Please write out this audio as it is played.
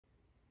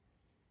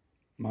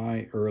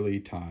My Early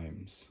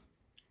Times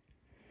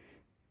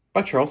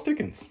by Charles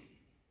Dickens.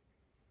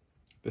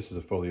 This is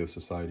a Folio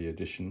Society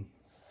edition.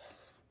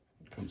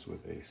 It comes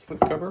with a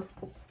slipcover,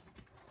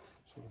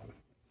 sort of a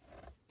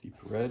deep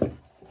red.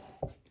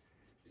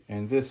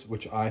 And this,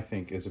 which I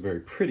think is a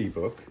very pretty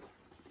book,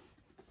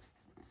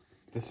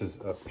 this is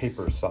a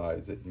paper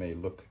size. It may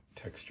look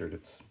textured.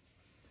 It's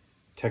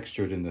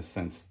textured in the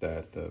sense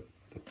that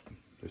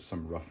there's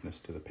some roughness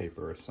to the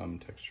paper or some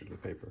texture to the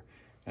paper.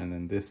 And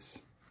then this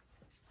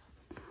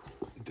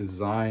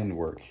design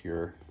work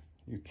here,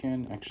 you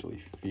can actually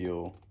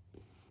feel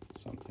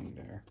something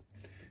there.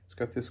 It's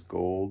got this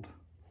gold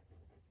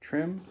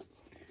trim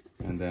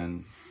and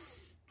then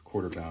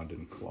quarter bound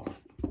in cloth.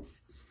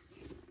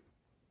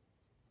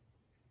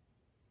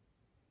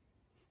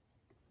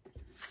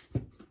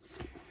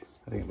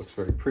 I think it looks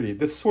very pretty.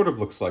 This sort of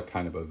looks like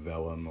kind of a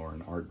vellum or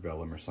an art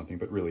vellum or something,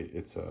 but really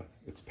it's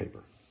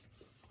paper.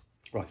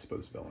 Well, I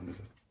suppose vellum is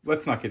it.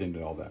 Let's not get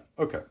into all that.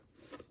 Okay.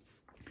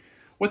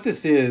 What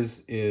this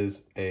is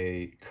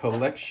a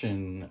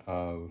collection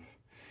of,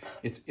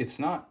 it's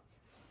not,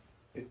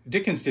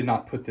 Dickens did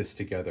not put this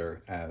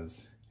together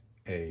as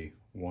a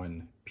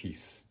one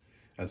piece,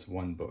 as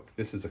one book.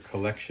 This is a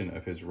collection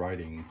of his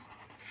writings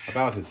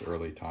about his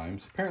early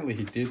times. Apparently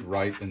he did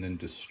write and then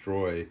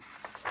destroy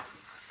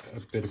a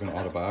bit of an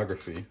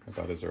autobiography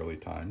about his early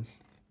times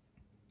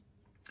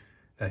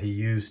that he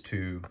used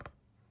to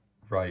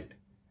write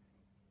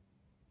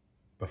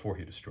before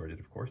he destroyed it,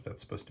 of course.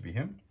 That's supposed to be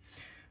him.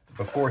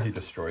 Before he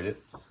destroyed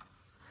it,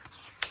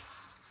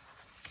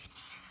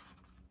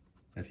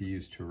 that he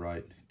used to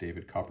write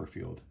David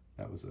Copperfield.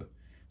 That was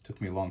took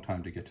me a long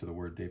time to get to the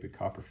word David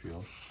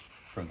Copperfield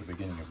from the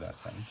beginning of that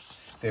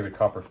sentence. David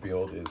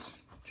Copperfield is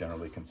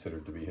generally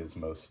considered to be his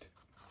most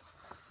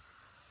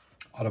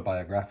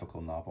autobiographical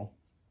novel.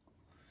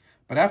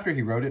 But after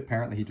he wrote it,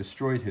 apparently he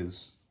destroyed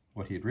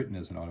what he had written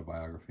as an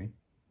autobiography.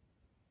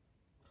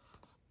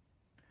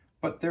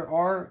 But there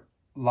are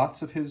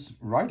lots of his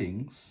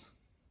writings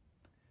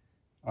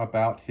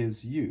about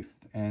his youth.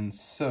 And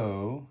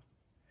so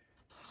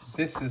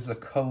this is a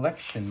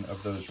collection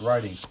of those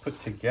writings put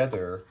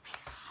together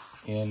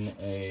in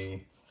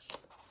a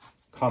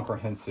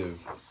comprehensive,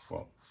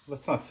 well,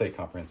 let's not say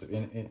comprehensive,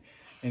 in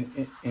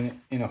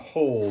a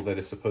whole that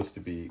is supposed to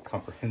be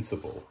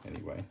comprehensible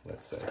anyway,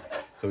 let's say.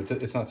 So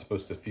it's not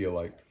supposed to feel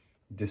like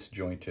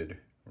disjointed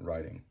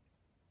writing.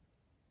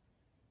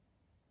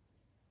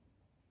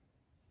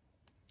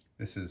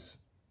 This is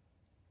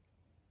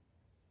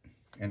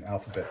an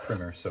alphabet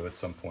primer, so at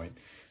some point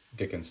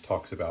Dickens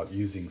talks about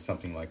using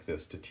something like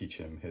this to teach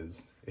him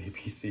his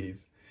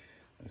ABCs,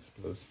 I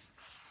suppose.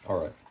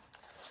 All right.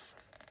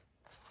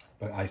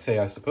 But I say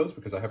I suppose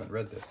because I haven't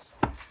read this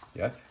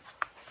yet.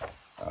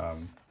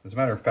 As a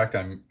matter of fact,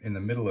 I'm in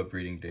the middle of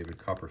reading David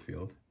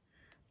Copperfield,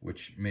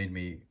 which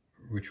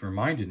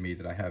reminded me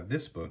that I have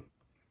this book,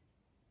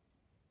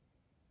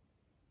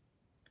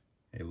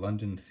 A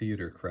London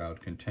Theatre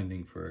Crowd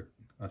Contending for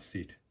a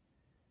Seat.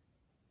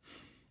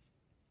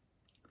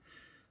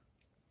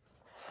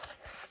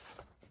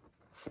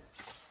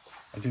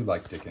 I do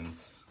like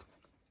Dickens,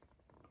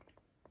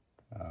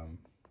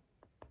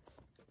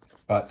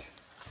 but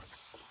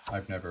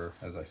I've never,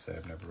 as I say,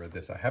 I've never read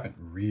this. I haven't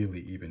really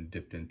even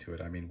dipped into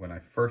it. I mean, when I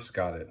first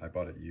got it, I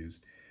bought it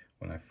used.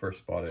 When I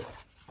first bought it,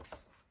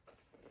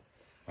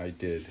 I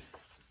did,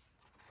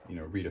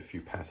 read a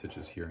few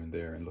passages here and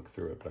there and look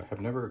through it, but I have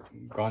never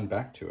gone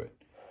back to it.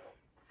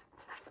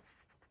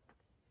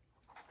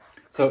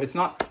 So it's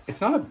not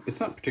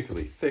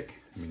particularly thick.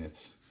 I mean,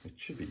 it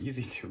should be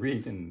easy to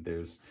read, and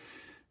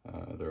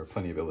there are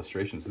plenty of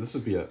illustrations. So this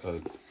would be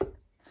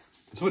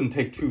this wouldn't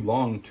take too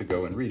long to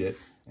go and read it.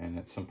 And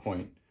at some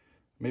point,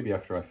 maybe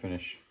after I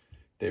finish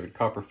David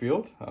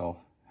Copperfield, I'll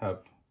have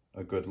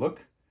a good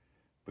look,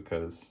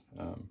 because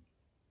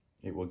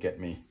it will get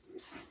me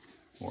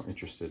more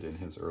interested in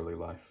his early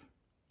life.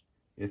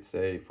 It's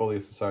a Folio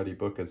Society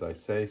book, as I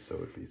say, so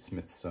it'd be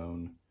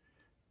Smithsonian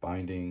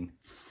binding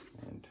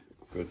and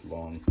good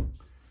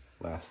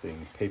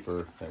long-lasting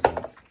paper that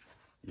won't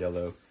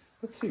yellow.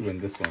 Let's see when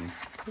this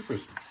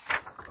paper's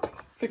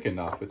thick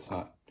enough. It's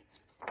not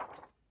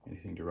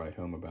anything to write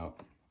home about.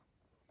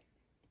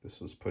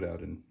 This was put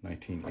out in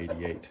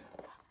 1988.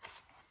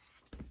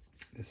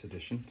 This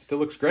edition still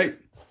looks great.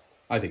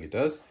 I think it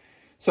does.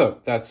 So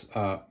that's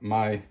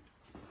My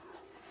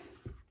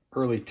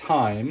Early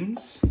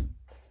Times,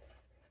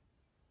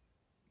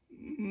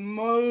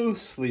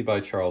 mostly by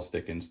Charles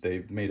Dickens.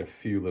 They've made a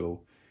few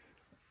little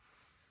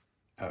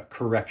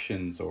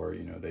corrections, or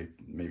they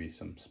maybe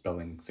some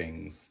spelling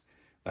things,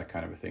 that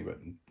kind of a thing. But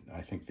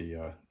I think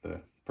the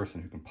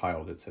person who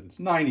compiled it said it's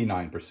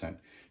 99%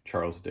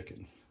 Charles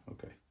Dickens.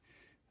 Okay,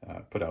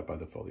 put out by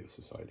the Folio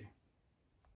Society.